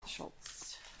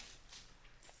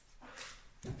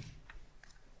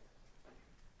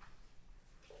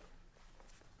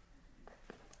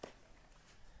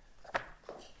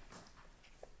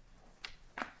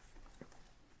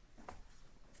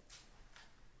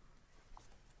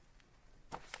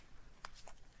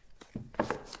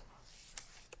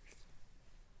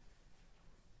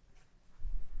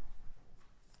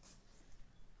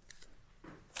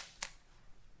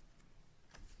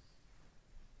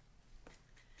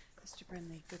Mr.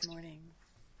 Brindley, good morning.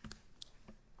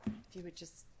 If you would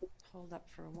just hold up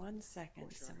for 1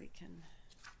 second so we can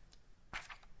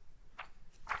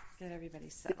get everybody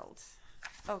settled.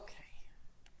 Okay.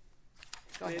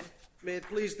 Go ahead. May it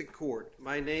please the court.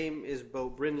 My name is Beau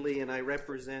Brindley and I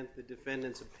represent the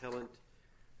defendant's appellant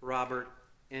Robert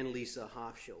and Lisa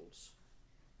Hofschulz.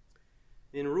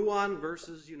 In Ruan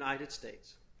versus United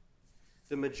States,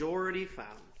 the majority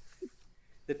found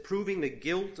that proving the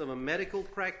guilt of a medical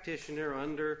practitioner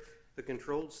under the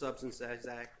Controlled Substances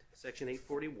Act, Section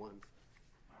 841,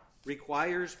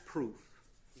 requires proof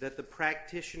that the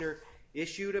practitioner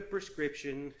issued a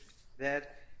prescription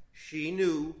that she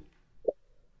knew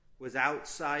was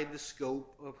outside the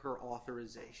scope of her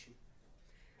authorization.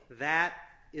 That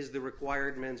is the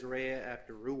required mens rea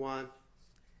after Ruan.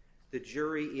 The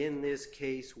jury in this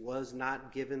case was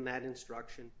not given that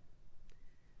instruction.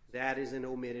 That is an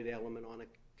omitted element on a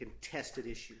contested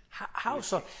issue. How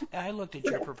so? I looked at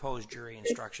your proposed jury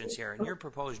instructions here, and your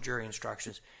proposed jury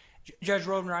instructions. Judge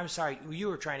Roedner, I'm sorry, you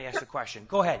were trying to ask a question.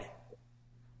 Go ahead.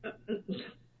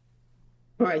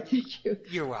 All right, thank you.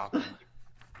 You're welcome.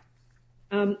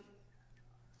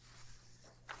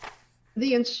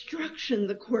 The instruction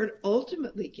the court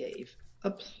ultimately gave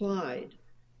applied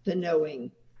the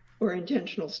knowing or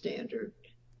intentional standard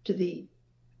to the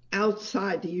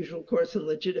outside the usual course and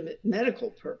legitimate medical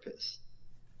purpose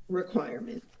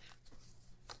requirement.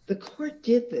 The court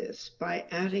did this by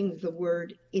adding the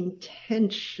word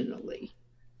intentionally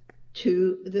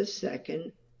to the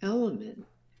second element,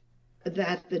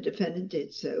 that the defendant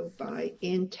did so by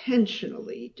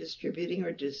intentionally distributing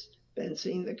or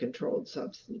dispensing the controlled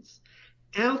substance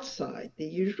outside the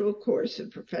usual course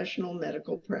of professional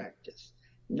medical practice,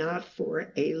 not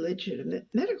for a legitimate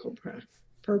medical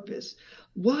purpose.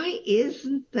 Why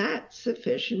isn't that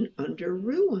sufficient under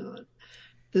Ruan?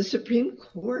 The Supreme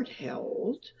Court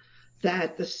held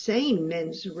that the same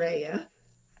mens rea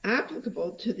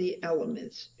applicable to the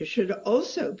elements should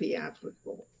also be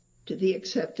applicable to the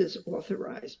except as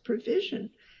authorized provision.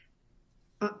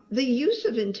 The use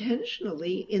of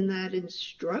intentionally in that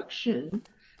instruction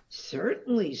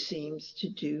certainly seems to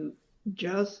do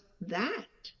just that,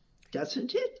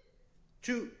 doesn't it?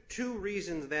 Two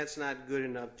reasons that's not good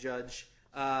enough, Judge.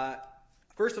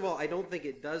 First of all, I don't think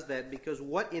it does that because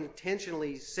what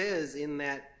intentionally says in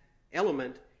that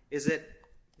element is that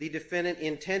the defendant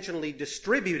intentionally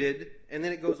distributed, and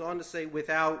then it goes on to say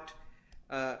without,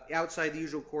 outside the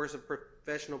usual course of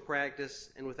professional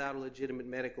practice and without a legitimate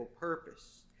medical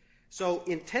purpose. So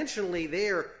intentionally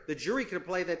there, the jury can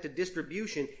apply that to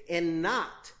distribution and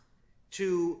not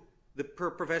to the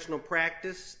professional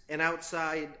practice and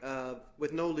outside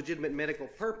with no legitimate medical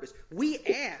purpose. We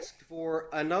asked for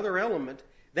another element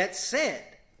that said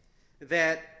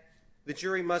that the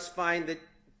jury must find that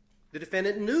the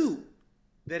defendant knew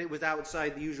that it was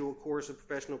outside the usual course of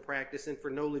professional practice and for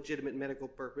no legitimate medical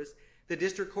purpose. The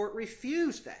district court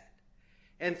refused that.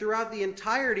 And throughout the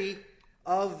entirety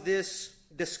of this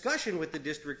discussion with the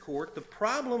district court, the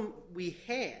problem we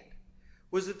had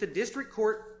was that the district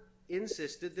court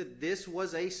insisted that this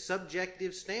was a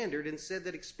subjective standard and said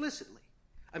that explicitly.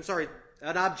 I'm sorry,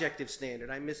 an objective standard.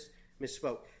 I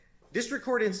misspoke. District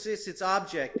court insists it's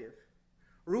objective.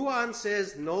 Ruan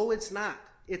says, no, it's not.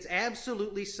 It's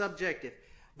absolutely subjective.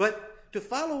 But to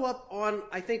follow up on,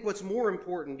 I think, what's more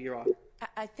important, Your Honor.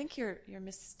 I think you're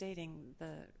misstating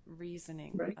the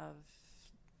reasoning of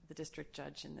the district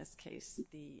judge in this case.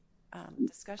 The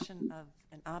discussion of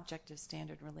an objective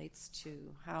standard relates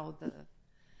to how the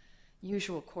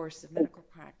usual course of medical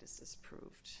practice is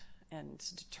proved and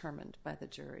determined by the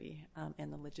jury,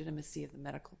 and the legitimacy of the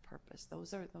medical purpose.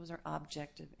 Those are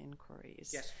objective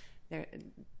inquiries. Yes.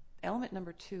 Element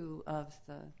number 2 of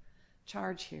the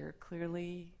charge here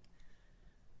clearly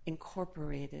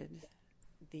incorporated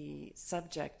the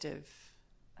subjective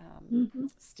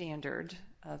standard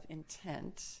of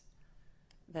intent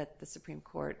that the Supreme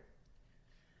Court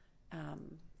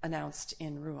announced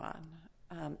in Ruan.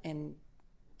 And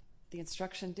the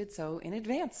instruction did so in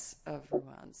advance of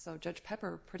Ruan. So Judge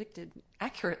Pepper predicted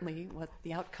accurately what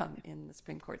the outcome in the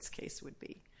Supreme Court's case would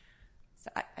be. So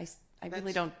I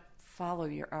really don't follow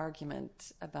your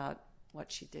argument about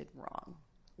what she did wrong.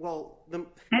 Well,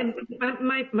 and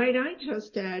might I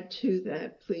just add to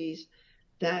that, please,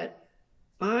 that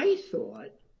I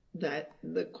thought that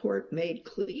the court made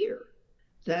clear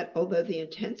that although the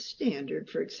intent standard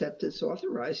for acceptance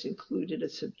authorized included a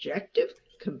subjective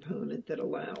component that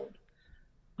allowed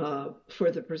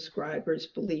for the prescriber's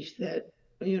belief that,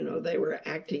 they were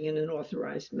acting in an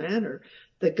authorized manner,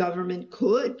 the government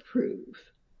could prove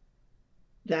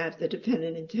that the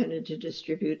defendant intended to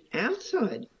distribute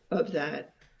outside of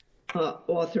that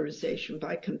authorization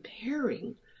by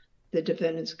comparing the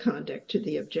defendant's conduct to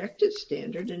the objective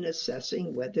standard and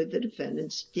assessing whether the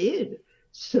defendants did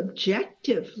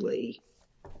subjectively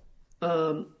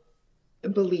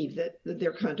believe that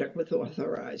their conduct was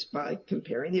authorized by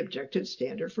comparing the objective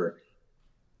standard for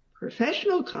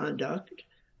professional conduct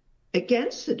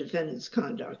against the defendant's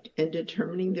conduct and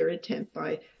determining their intent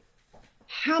by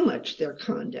how much their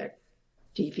conduct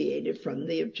deviated from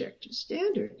the objective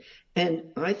standard. And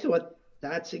I thought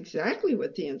that's exactly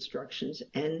what the instructions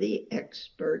and the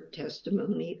expert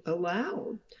testimony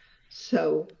allowed.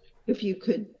 So if you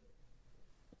could,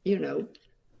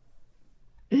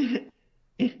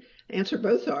 answer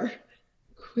both our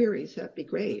queries, that'd be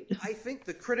great. I think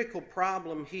the critical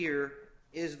problem here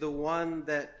is the one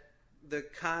that the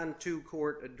Kahn 2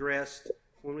 court addressed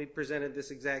when we presented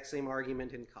this exact same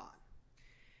argument in Kahn.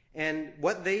 And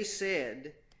what they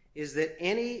said is that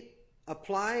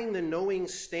applying the knowing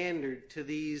standard to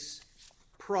these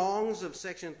prongs of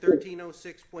section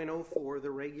 1306.04,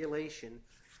 the regulation,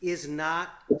 is not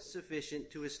sufficient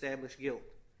to establish guilt.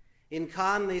 In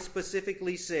Kahn, they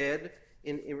specifically said,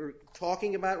 in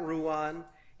talking about Ruan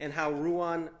and how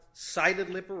Ruan cited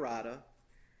Liberata,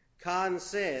 Kahn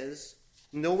says,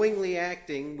 knowingly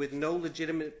acting with no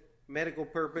legitimate medical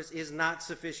purpose is not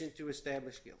sufficient to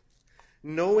establish guilt.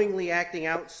 Knowingly acting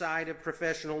outside of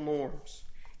professional norms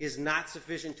is not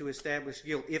sufficient to establish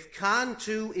guilt. If Kahn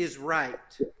 2 is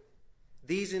right,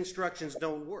 these instructions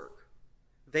don't work.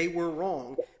 They were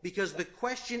wrong because the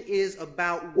question is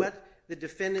about what the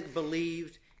defendant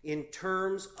believed in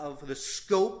terms of the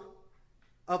scope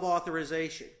of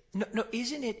authorization. No,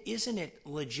 isn't it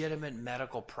legitimate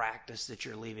medical practice that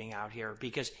you're leaving out here?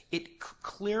 Because it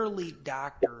clearly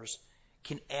doctors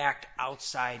can act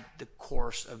outside the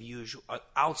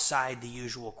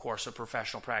usual course of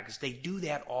professional practice. They do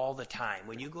that all the time.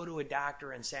 When you go to a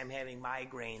doctor and say, I'm having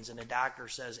migraines, and the doctor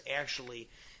says, actually,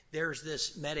 there's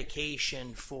this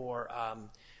medication for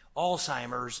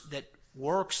Alzheimer's that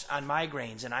works on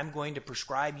migraines, and I'm going to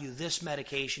prescribe you this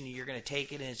medication, and you're going to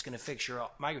take it, and it's going to fix your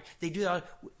migraine. They do that.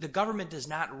 The government does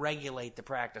not regulate the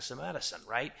practice of medicine,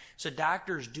 right? So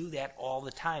doctors do that all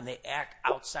the time. They act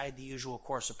outside the usual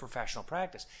course of professional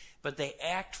practice, but they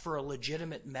act for a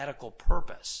legitimate medical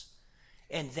purpose.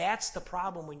 And that's the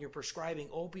problem when you're prescribing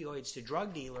opioids to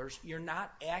drug dealers. You're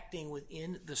not acting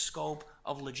within the scope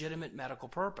of legitimate medical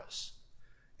purpose.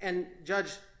 And,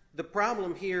 Judge, the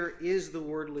problem here is the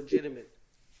word legitimate.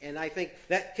 And I think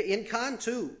that in Kahn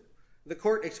 2, the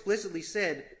court explicitly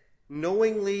said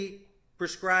knowingly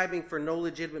prescribing for no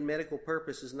legitimate medical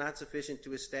purpose is not sufficient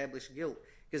to establish guilt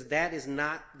because that is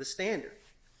not the standard.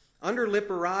 Under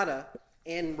Liberata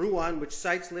and Ruan, which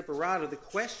cites Liberata, the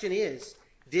question is,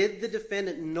 did the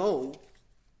defendant know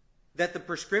that the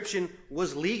prescription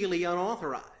was legally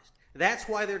unauthorized? That's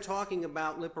why they're talking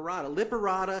about Liberata.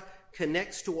 Liberata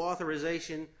connects to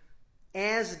authorization,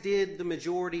 as did the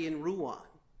majority in Ruan.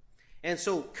 And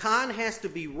so Kahn has to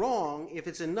be wrong if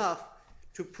it's enough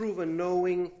to prove a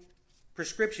knowing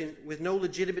prescription with no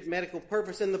legitimate medical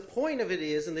purpose. And the point of it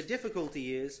is, and the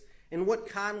difficulty is, and what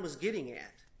Kahn was getting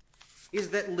at, is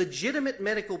that legitimate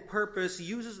medical purpose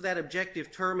uses that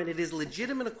objective term, and it is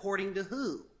legitimate according to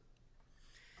who?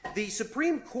 The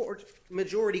Supreme Court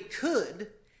majority could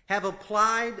have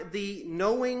applied the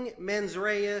knowing mens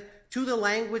rea to the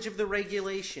language of the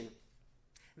regulation.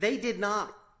 They did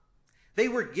not. They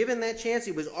were given that chance.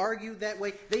 It was argued that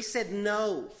way. They said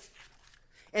no.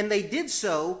 And they did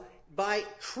so by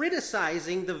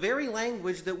criticizing the very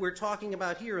language that we're talking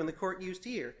about here and the court used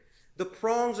here. The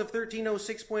prongs of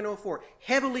 1306.04,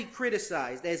 heavily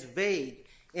criticized as vague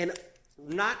and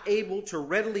not able to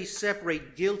readily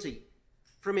separate guilty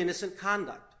from innocent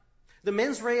conduct. The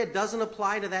mens rea doesn't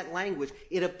apply to that language.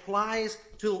 It applies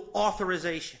to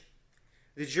authorization.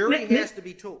 The jury has to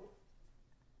be told.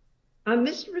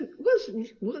 Was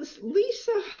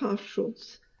Lisa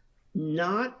Hofschulz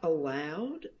not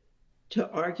allowed to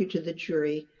argue to the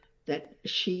jury that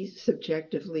she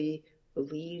subjectively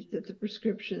believed that the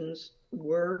prescriptions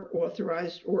were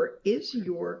authorized, or is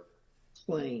your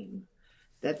claim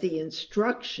that the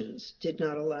instructions did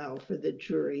not allow for the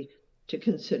jury to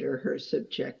consider her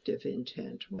subjective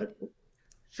intent?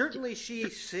 Certainly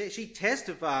she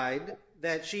testified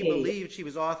that she believed she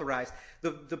was authorized.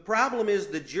 The problem is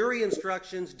the jury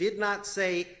instructions did not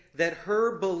say that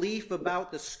her belief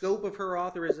about the scope of her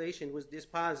authorization was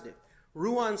dispositive.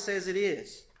 Ruan says it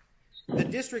is. The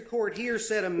district court here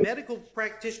said a medical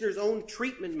practitioner's own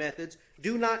treatment methods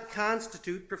do not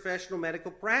constitute professional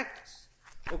medical practice.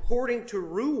 According to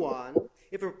Ruan,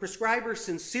 if a prescriber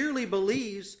sincerely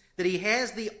believes that he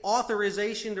has the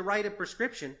authorization to write a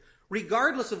prescription,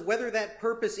 regardless of whether that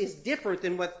purpose is different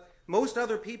than what most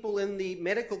other people in the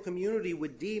medical community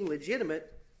would deem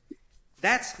legitimate,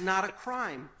 that's not a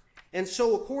crime. And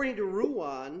so according to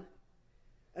Ruan,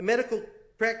 a medical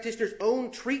practitioner's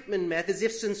own treatment methods,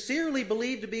 if sincerely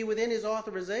believed to be within his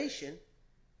authorization,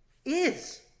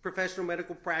 is professional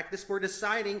medical practice for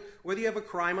deciding whether you have a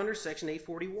crime under Section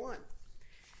 841.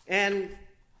 And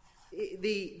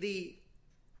the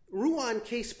Ruan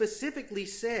case specifically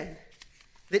said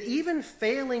that even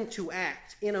failing to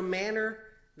act in a manner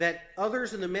that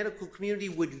others in the medical community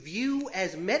would view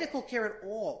as medical care at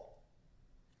all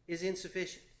is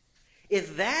insufficient.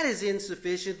 If that is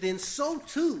insufficient, then so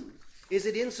too is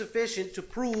it insufficient to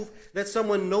prove that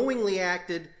someone knowingly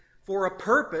acted for a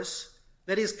purpose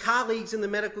that his colleagues in the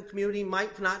medical community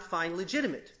might not find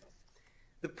legitimate.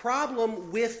 The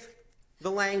problem with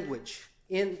the language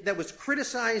that was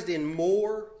criticized in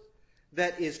Moore,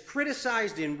 that is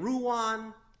criticized in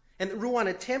Ruan, and that Ruan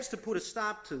attempts to put a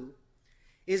stop to,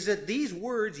 is that these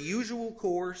words, usual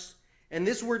course, and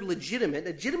this word legitimate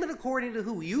according to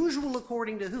who? Usual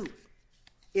according to who?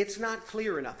 It's not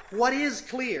clear enough. What is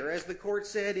clear, as the court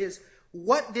said, is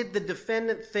what did the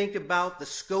defendant think about the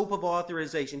scope of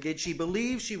authorization? Did she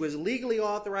believe she was legally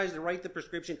authorized to write the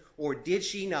prescription, or did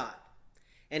she not?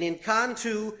 And in Kahn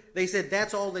 2, they said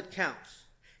that's all that counts.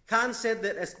 Kahn said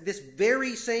that this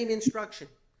very same instruction,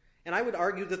 and I would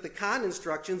argue that the Kahn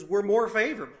instructions were more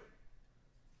favorable,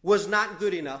 was not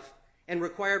good enough and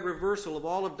required reversal of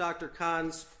all of Dr.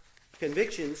 Kahn's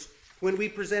convictions when we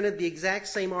presented the exact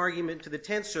same argument to the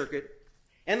 10th Circuit,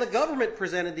 and the government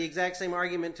presented the exact same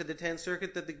argument to the 10th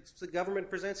Circuit that the government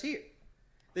presents here.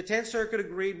 The 10th Circuit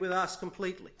agreed with us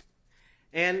completely.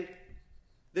 And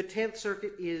the 10th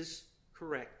Circuit is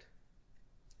correct.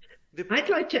 I'd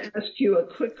like to ask you a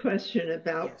quick question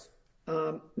about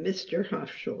Mr.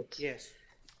 Hofschulz. Yes.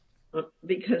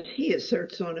 Because he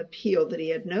asserts on appeal that he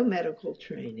had no medical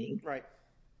training. Right.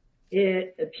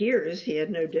 It appears he had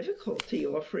no difficulty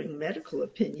offering medical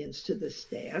opinions to the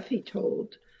staff. He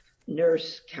told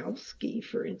Nurse Kowski,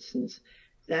 for instance,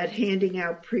 that handing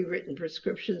out pre-written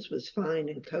prescriptions was fine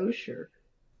and kosher.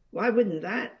 Why wouldn't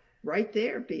that right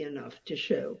there be enough to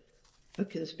show a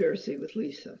conspiracy with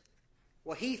Lisa?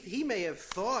 Well, he may have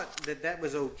thought that that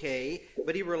was okay,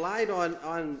 but he relied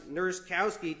on Nurse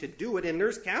Kowski to do it, and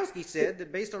Nurse Kowski said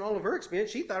that based on all of her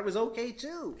experience, she thought it was okay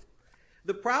too.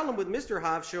 The problem with Mr.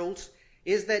 Hofschulz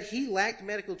is that he lacked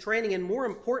medical training, and more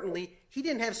importantly, he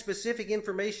didn't have specific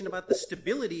information about the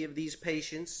stability of these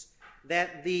patients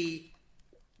that the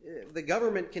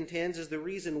government contends is the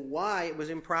reason why it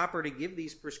was improper to give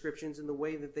these prescriptions in the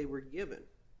way that they were given.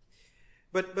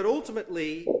 But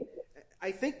ultimately,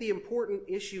 I think the important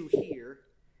issue here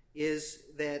is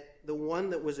that the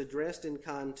one that was addressed in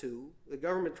Con 2, the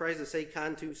government tries to say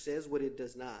Con 2 says what it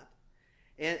does not,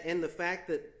 and the fact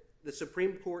that the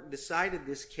Supreme Court decided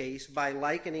this case by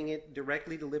likening it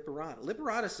directly to Liparata.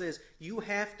 Liparata says you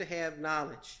have to have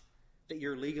knowledge that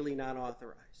you're legally not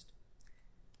authorized.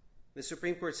 The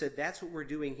Supreme Court said that's what we're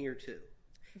doing here too.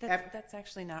 That's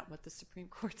actually not what the Supreme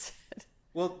Court said.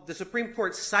 Well, the Supreme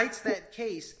Court cites that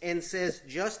case and says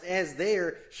just as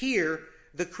here,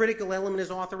 the critical element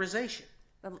is authorization.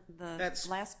 The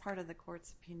last part of the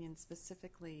court's opinion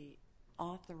specifically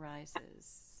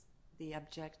authorizes the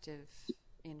objective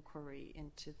inquiry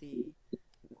into the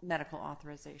medical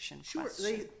authorization question.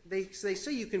 Sure, they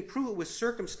say you can prove it with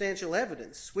circumstantial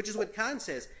evidence, which is what Kahn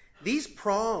says. These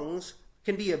prongs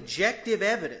can be objective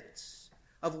evidence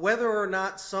of whether or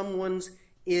not someone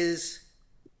is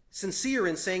sincere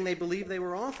in saying they believe they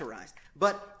were authorized.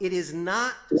 But it is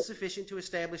not sufficient to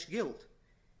establish guilt.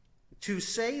 To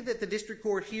say that the district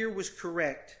court here was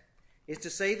correct is to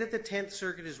say that the 10th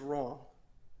Circuit is wrong.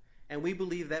 And we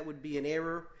believe that would be an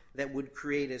error that would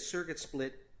create a circuit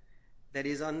split that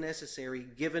is unnecessary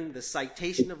given the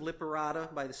citation of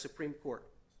Liparata by the Supreme Court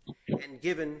and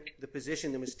given the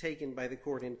position that was taken by the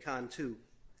court in Con 2.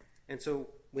 And so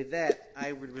with that,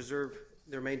 I would reserve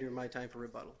the remainder of my time for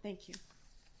rebuttal. Thank you.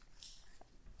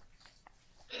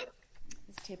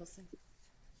 Ms. Tableson.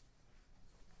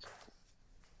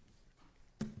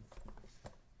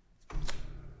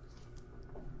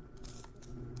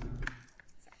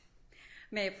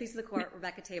 May it please the court,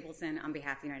 Rebecca Tableson on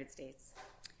behalf of the United States.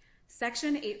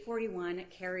 Section 841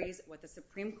 carries what the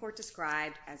Supreme Court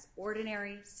described as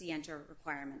ordinary scienter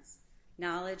requirements,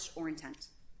 knowledge or intent.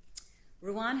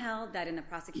 Ruan held that in the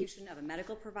prosecution of a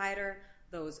medical provider,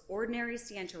 those ordinary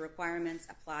scienter requirements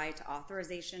apply to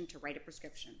authorization to write a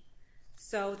prescription.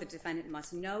 So the defendant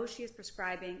must know she is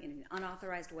prescribing in an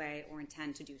unauthorized way or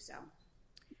intend to do so.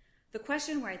 The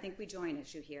question where I think we join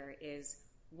issue here is,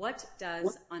 what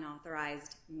does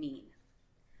unauthorized mean?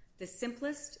 The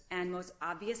simplest and most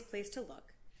obvious place to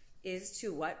look is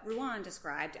to what Ruan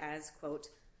described as, quote,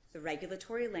 the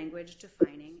regulatory language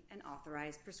defining an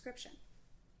authorized prescription.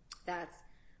 That's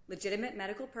legitimate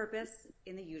medical purpose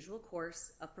in the usual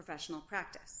course of professional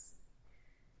practice.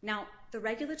 Now, the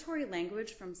regulatory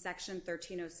language from Section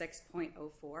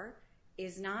 1306.04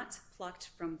 is not plucked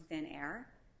from thin air.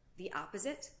 The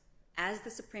opposite. As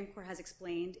the Supreme Court has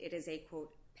explained, it is a,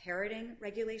 quote, parroting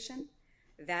regulation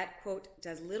that, quote,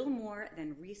 does little more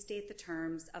than restate the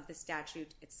terms of the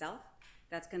statute itself.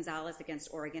 That's Gonzalez against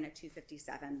Oregon at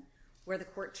 257, where the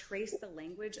court traced the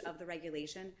language of the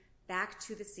regulation back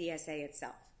to the CSA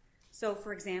itself. So,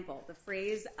 for example, the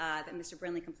phrase that Mr.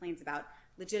 Brindley complains about,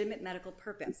 legitimate medical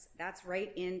purpose, that's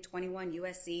right in 21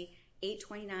 U.S.C.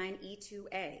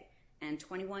 829E2A and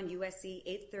 21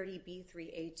 U.S.C.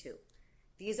 830B3A2.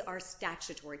 These are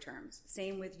statutory terms,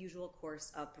 same with usual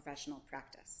course of professional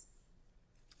practice.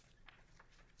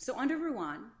 So under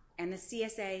Ruan and the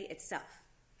CSA itself,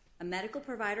 a medical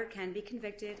provider can be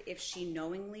convicted if she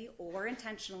knowingly or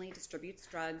intentionally distributes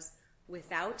drugs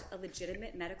without a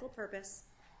legitimate medical purpose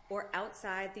or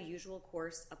outside the usual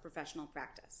course of professional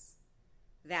practice.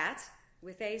 That,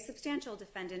 with a substantial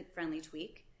defendant-friendly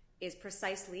tweak, is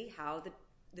precisely how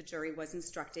the jury was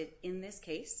instructed in this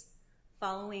case,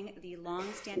 following the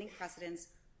long-standing precedents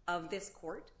of this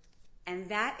court, and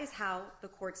that is how the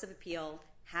courts of appeal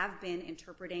have been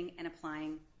interpreting and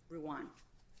applying Ruan.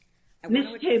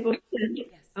 Ms. Tableton,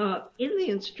 in the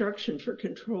instruction for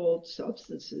controlled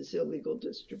substances illegal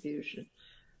distribution,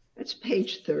 that's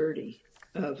page 30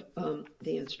 of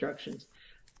the instructions.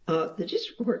 The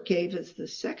district court gave us the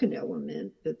second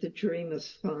element that the jury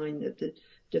must find that the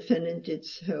defendant did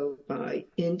so by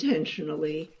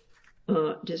intentionally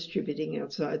distributing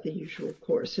outside the usual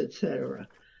course, etc.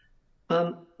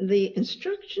 The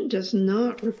instruction does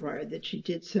not require that she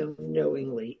did so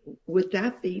knowingly. Would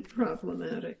that be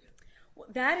problematic? Well,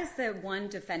 that is the one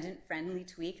defendant-friendly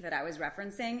tweak that I was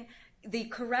referencing. The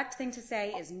correct thing to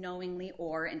say is knowingly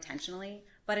or intentionally,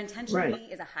 but intentionally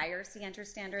is a higher scienter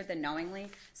standard than knowingly.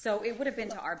 So it would have been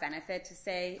to our benefit to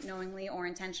say knowingly or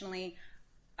intentionally.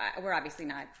 We're obviously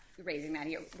not raising that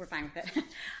here. We're fine with it.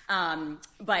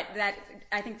 But that,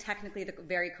 I think technically the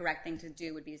very correct thing to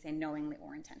do would be to say knowingly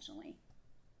or intentionally.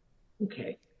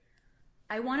 Okay.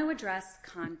 I want to address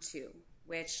Con 2,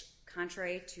 which,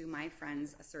 contrary to my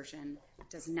friend's assertion,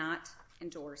 does not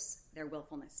endorse their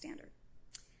willfulness standard.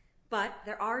 But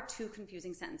there are two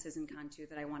confusing sentences in Con 2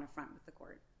 that I want to front with the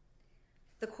court.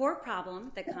 The core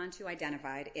problem that Con 2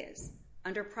 identified is,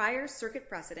 under prior circuit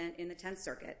precedent in the 10th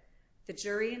Circuit, the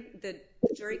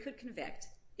jury could convict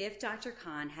if Dr.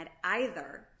 Khan had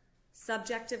either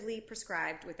subjectively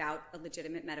prescribed without a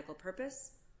legitimate medical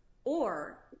purpose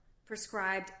or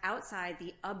prescribed outside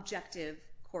the objective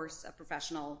course of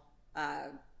professional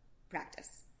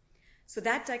practice. So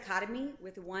that dichotomy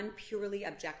with one purely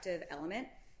objective element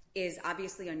is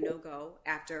obviously a no-go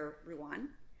after Ruan,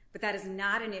 but that is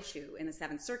not an issue in the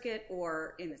 7th Circuit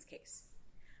or in this case.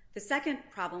 The second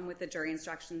problem with the jury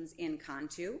instructions in Con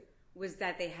 2 was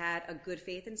that they had a good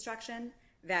faith instruction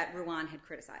that Ruan had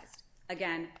criticized.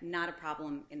 Again, not a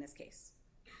problem in this case.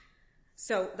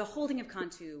 So the holding of Con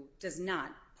 2 does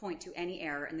not point to any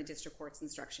error in the district court's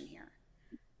instruction here.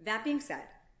 That being said,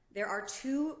 there are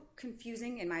two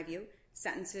confusing, in my view,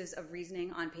 sentences of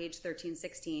reasoning on page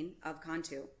 1316 of Con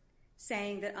 2,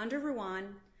 saying that under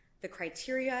Ruan, the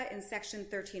criteria in section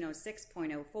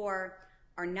 1306.04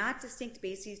 are not distinct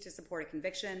bases to support a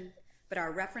conviction, but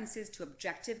are references to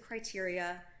objective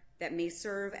criteria that may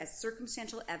serve as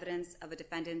circumstantial evidence of a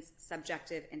defendant's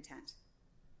subjective intent.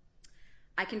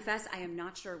 I confess I am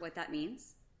not sure what that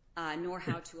means, nor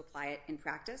how to apply it in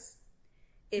practice.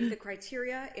 If the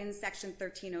criteria in section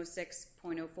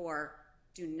 1306.04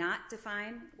 do not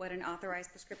define what an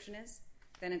authorized prescription is,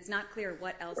 then it's not clear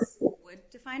what else would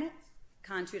define it.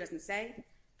 Con 2 doesn't say.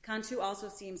 Con 2 also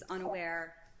seems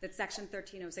unaware that section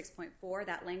 1306.4,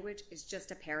 that language, is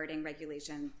just a parroting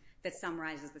regulation that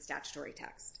summarizes the statutory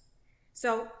text.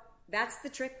 So that's the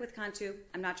trick with Con 2.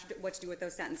 I'm not sure what to do with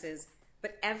those sentences,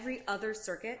 but every other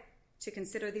circuit to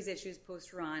consider these issues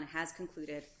post-Ruan has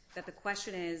concluded that the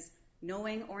question is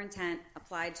knowing or intent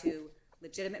applied to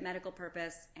legitimate medical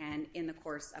purpose and in the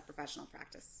course of professional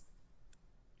practice.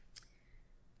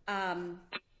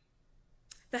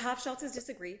 The Hofschulzes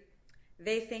disagree.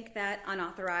 They think that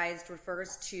unauthorized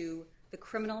refers to the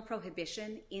criminal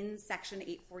prohibition in section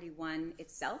 841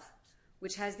 itself,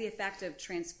 which has the effect of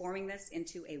transforming this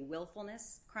into a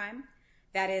willfulness crime.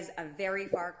 That is a very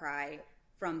far cry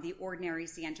from the ordinary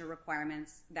scienter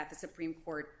requirements that the Supreme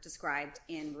Court described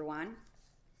in Ruan.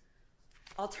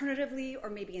 Alternatively, or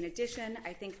maybe in addition,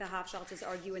 I think the Hofschulzes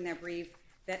argue in their brief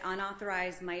that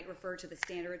unauthorized might refer to the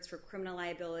standards for criminal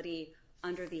liability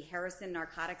under the Harrison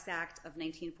Narcotics Act of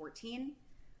 1914,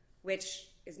 which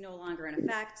is no longer in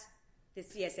effect. The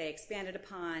CSA expanded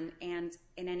upon, and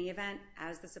in any event,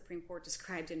 as the Supreme Court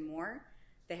described in Moore,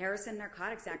 the Harrison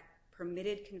Narcotics Act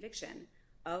permitted conviction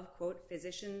of, quote,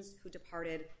 physicians who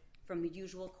departed from the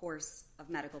usual course of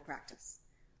medical practice.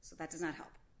 So that does not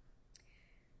help.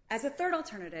 As a third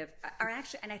alternative,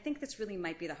 and I think this really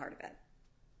might be the heart of it,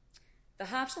 the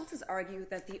Hofschulzes argue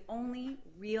that the only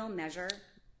real measure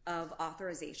of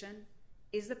authorization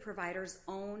is the provider's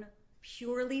own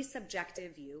purely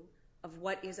subjective view of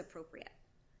what is appropriate.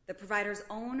 The provider's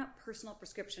own personal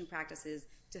prescription practices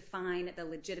define the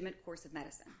legitimate course of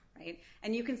medicine, right?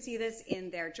 And you can see this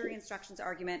in their jury instructions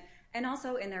argument and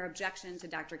also in their objection to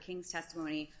Dr. King's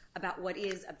testimony about what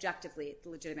is objectively the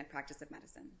legitimate practice of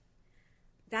medicine.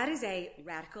 That is a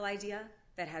radical idea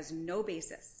that has no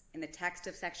basis in the text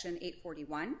of Section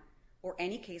 841 or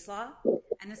any case law,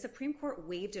 and the Supreme Court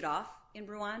waved it off in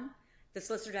Rouen. The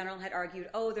Solicitor General had argued,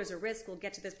 oh, there's a risk we'll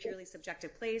get to this purely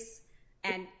subjective place,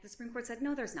 and the Supreme Court said,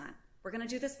 no, there's not. We're going to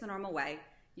do this the normal way.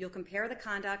 You'll compare the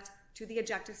conduct to the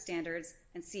objective standards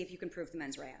and see if you can prove the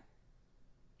mens rea.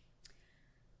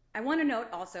 I want to note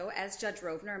also, as Judge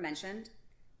Rovner mentioned,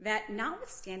 that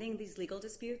notwithstanding these legal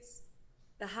disputes,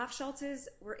 the Hofschulzes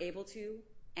were able to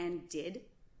and did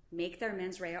make their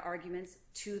mens rea arguments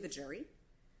to the jury.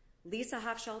 Lisa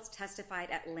Hofschulz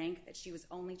testified at length that she was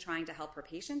only trying to help her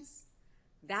patients.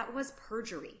 That was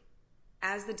perjury,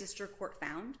 as the district court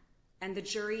found, and the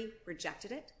jury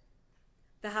rejected it.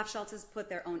 The Hofschulzes put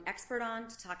their own expert on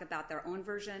to talk about their own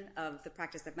version of the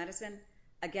practice of medicine.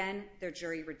 Again, their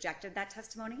jury rejected that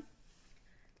testimony.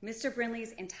 Mr.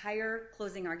 Brinley's entire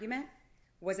closing argument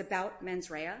was about mens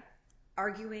rea,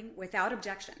 arguing without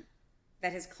objection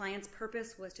that his client's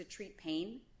purpose was to treat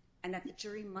pain and that the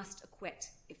jury must acquit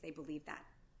if they believe that.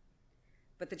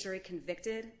 But the jury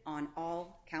convicted on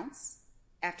all counts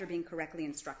after being correctly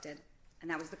instructed,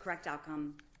 and that was the correct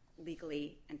outcome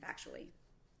legally and factually.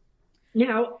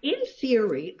 Now, in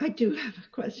theory, I do have a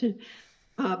question.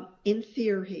 In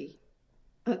theory,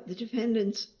 the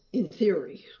defendants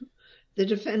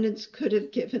could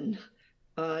have given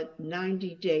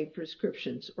 90-day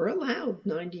prescriptions or allowed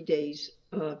 90 days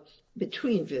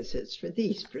between visits for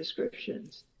these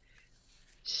prescriptions.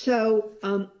 So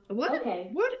what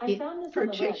in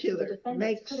particular the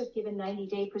defendants could have given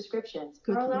 90-day prescriptions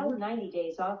or allowed 90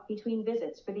 days off between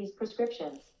visits for these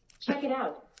prescriptions. Check it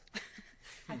out.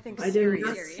 I think Siri.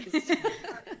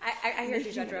 I hear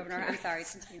you, Judge Rovner. I'm sorry.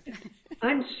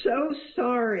 I'm so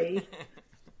sorry.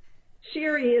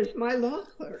 Siri is my law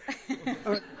clerk.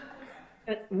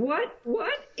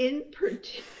 What in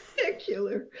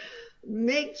particular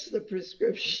makes the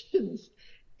prescriptions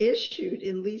issued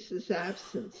in Lisa's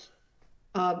absence,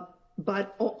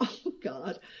 but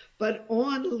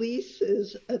on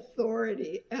Lisa's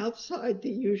authority outside the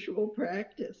usual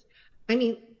practice? I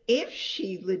mean, if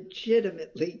she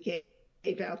legitimately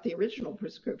gave out the original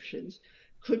prescriptions,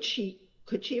 could she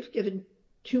have given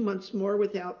 2 months more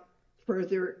without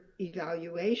further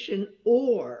evaluation,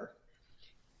 or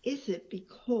is it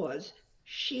because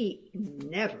she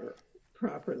never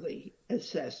properly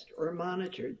assessed or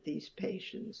monitored these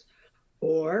patients,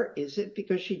 or is it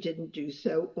because she didn't do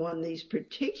so on these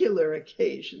particular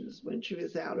occasions when she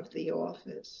was out of the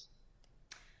office?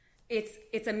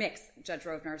 It's a mix, Judge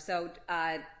Rovner. So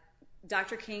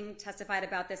Dr. King testified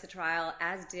about this at trial,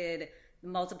 as did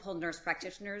multiple nurse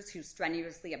practitioners who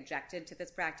strenuously objected to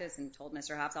this practice and told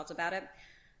Mr. Hofschulz about it.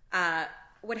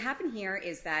 What happened here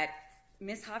is that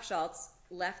Ms. Hofschulz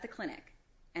left the clinic,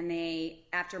 and they,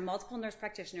 after multiple nurse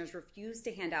practitioners refused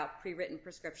to hand out pre-written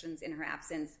prescriptions in her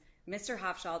absence, Mr.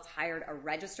 Hofschulz hired a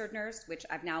registered nurse, which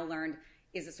I've now learned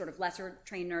is a sort of lesser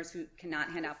trained nurse who cannot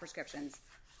hand out prescriptions,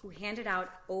 who handed out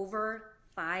over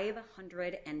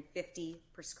 550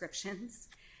 prescriptions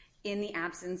in the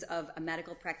absence of a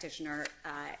medical practitioner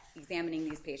examining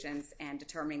these patients and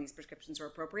determining these prescriptions are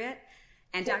appropriate.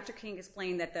 And Dr. King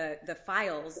explained that the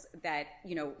files that,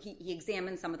 he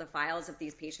examined some of the files of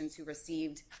these patients who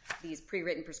received these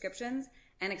pre-written prescriptions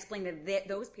and explained that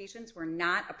those patients were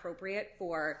not appropriate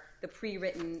for the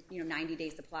pre-written 90-day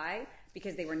supply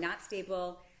because they were not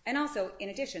stable. And also, in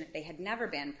addition, they had never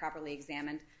been properly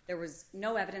examined. There was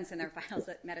no evidence in their files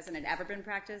that medicine had ever been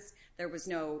practiced. There was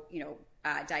no,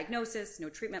 diagnosis, no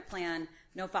treatment plan,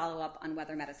 no follow-up on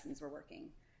whether medicines were working.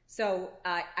 So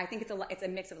I think it's a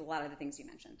mix of a lot of the things you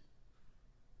mentioned.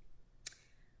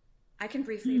 I can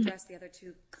briefly address the other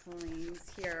two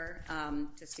claims here,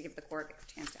 just to give the court a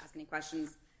chance to ask any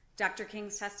questions. Dr.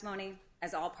 King's testimony,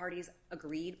 As all parties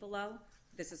agreed below,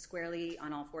 this is squarely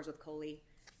on all fours with Coley.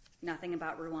 Nothing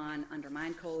about Ruan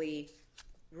undermined Coley.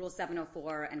 Rule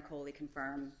 704 and Coley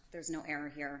confirm there's no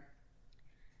error here.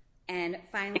 And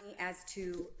finally, as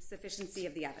to sufficiency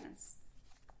of the evidence.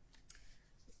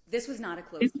 This was not a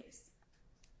closed case.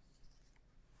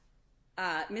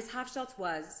 Ms. Hofschulz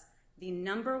was the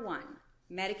 #1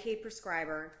 Medicaid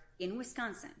prescriber in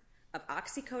Wisconsin of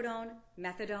oxycodone,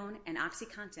 methadone, and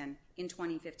OxyContin in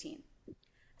 2015.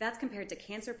 That's compared to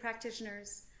cancer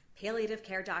practitioners, palliative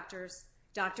care doctors,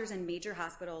 doctors in major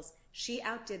hospitals. She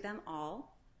outdid them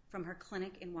all from her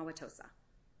clinic in Wauwatosa.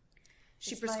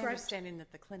 It's my understanding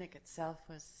that the clinic itself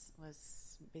was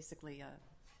basically a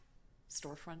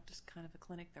storefront kind of a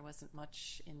clinic. There wasn't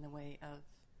much in the way of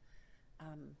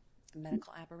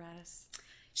medical apparatus.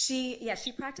 She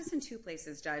practiced in two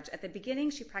places, Judge. At the beginning,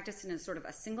 she practiced in a sort of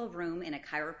a single room in a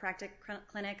chiropractic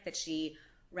clinic that she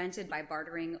rented by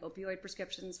bartering opioid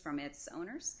prescriptions from its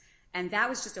owners. And that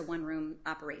was just a one-room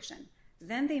operation.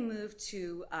 Then they moved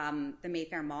to the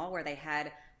Mayfair Mall where they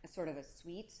had a sort of a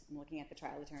suite. I'm looking at the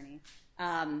trial attorney.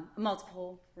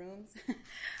 Multiple rooms.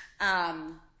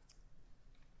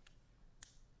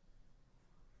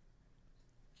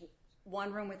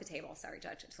 One room with a table. Sorry,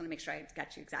 Judge. I just want to make sure I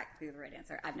got you exactly the right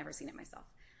answer. I've never seen it myself.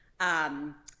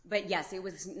 But yes, it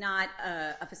was not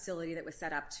a facility that was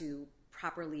set up to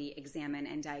properly examine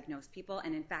and diagnose people.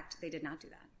 And in fact, they did not do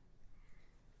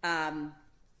that.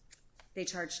 They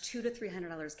charged $200 to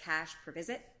 $300 cash per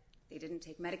visit. They didn't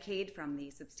take Medicaid from the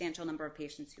substantial number of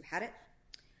patients who had it.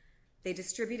 They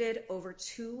distributed over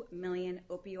 2 million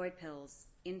opioid pills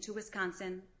into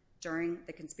Wisconsin during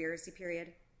the conspiracy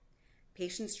period.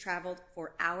 Patients traveled from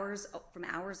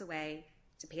hours away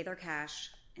to pay their cash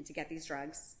and to get these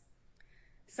drugs.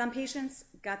 Some patients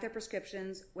got their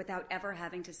prescriptions without ever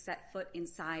having to set foot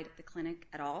inside the clinic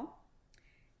at all.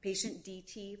 Patient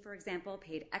DT, for example,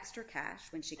 paid extra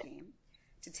cash when she came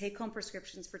to take home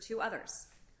prescriptions for two others,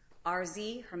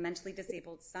 RZ, her mentally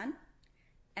disabled son,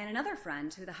 and another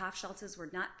friend who the Hofschulzes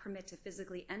would not permit to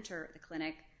physically enter the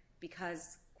clinic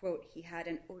because, quote, he had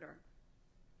an odor.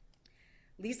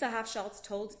 Lisa Hofschulz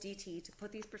told DT to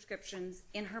put these prescriptions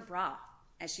in her bra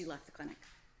as she left the clinic.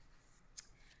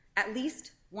 At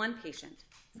least one patient,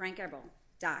 Frank Eberl,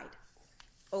 died,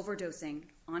 overdosing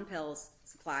on pills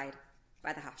supplied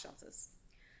by the Hofschulzes.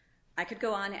 I could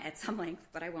go on at some length,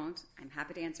 but I won't. I'm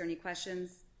happy to answer any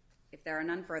questions. If there are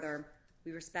none further,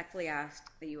 we respectfully ask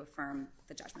that you affirm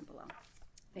the judgment below.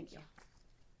 Thank you.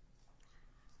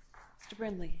 Mr.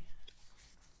 Brindley.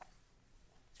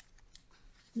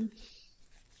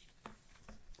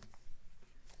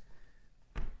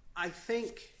 I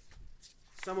think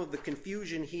some of the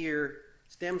confusion here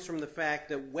stems from the fact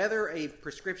that whether a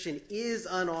prescription is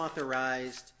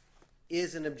unauthorized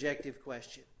is an objective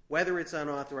question. Whether it's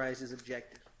unauthorized is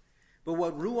objective. But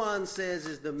what Ruan says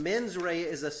is the mens rea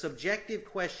is a subjective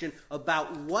question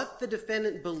about what the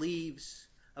defendant believes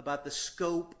about the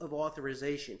scope of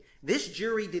authorization. This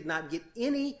jury did not get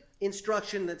any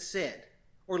instruction that said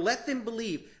or let them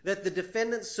believe that the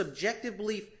defendant's subjective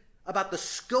belief about the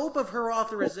scope of her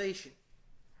authorization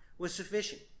was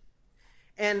sufficient.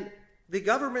 And the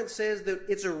government says that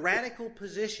it's a radical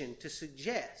position to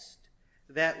suggest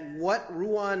that what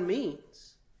Ruan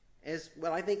means, as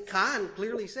well, I think Kahn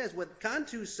clearly says, what Kahn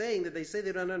 2 is saying that they say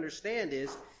they don't understand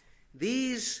is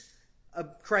these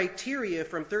criteria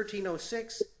from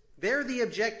 1306, they're the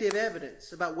objective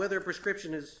evidence about whether a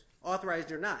prescription is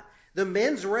authorized or not. The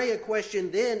mens rea question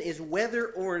then is whether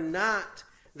or not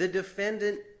the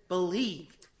defendant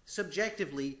believed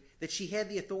subjectively that she had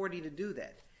the authority to do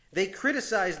that. They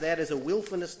criticize that as a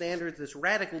willfulness standard that's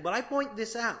radical, but I point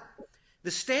this out.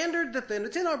 The standard that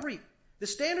it's in our brief, the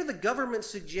standard the government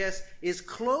suggests is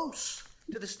close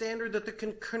to the standard that the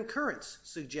concurrence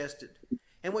suggested.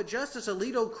 And what Justice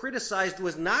Alito criticized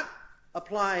was not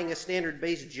applying a standard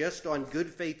based just on good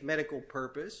faith medical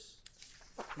purpose,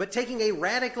 but taking a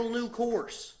radical new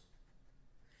course.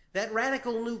 That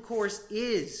radical new course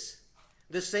is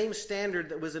the same standard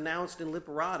that was announced in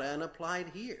Liparata and applied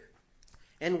here.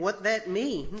 And what that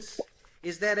means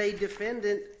is that a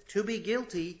defendant, to be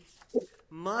guilty,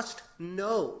 must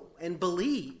know and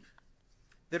believe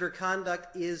that her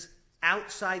conduct is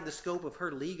outside the scope of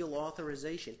her legal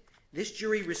authorization. This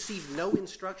jury received no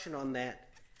instruction on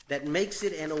that makes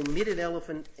it an omitted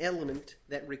element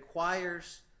that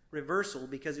requires reversal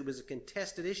because it was a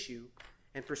contested issue,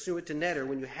 and pursuant to Netter,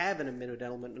 when you have an omitted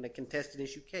element in a contested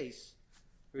issue case,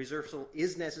 reversal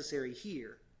is necessary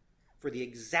here for the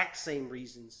exact same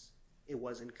reasons it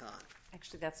was in Kahn.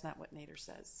 Actually, that's not what Nader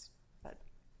says, but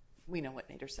we know what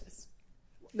Nader says.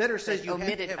 Netter says you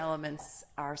omitted have to have, elements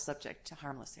are subject to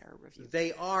harmless error review.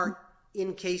 They are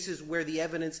in cases where the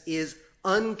evidence is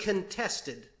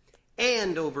uncontested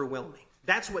and overwhelming.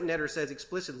 That's what Netter says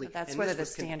explicitly. But that's whether the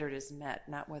standard is met,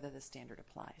 not whether the standard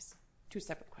applies. Two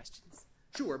separate questions.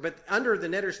 Sure, but under the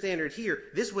Netter standard here,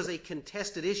 this was a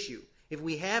contested issue. If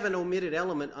we have an omitted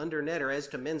element under Netter, as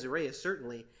to mens rea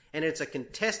certainly, and it's a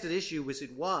contested issue, which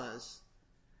it was,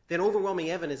 then overwhelming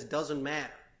evidence doesn't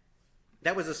matter.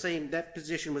 That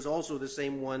position was also the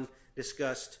same one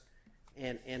discussed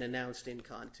and announced in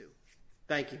Con 2.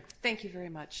 Thank you. Thank you very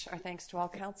much. Our thanks to all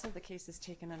counsel. The case is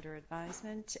taken under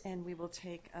advisement, and we will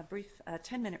take a brief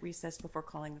 10-minute recess before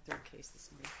calling the third case this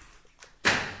morning.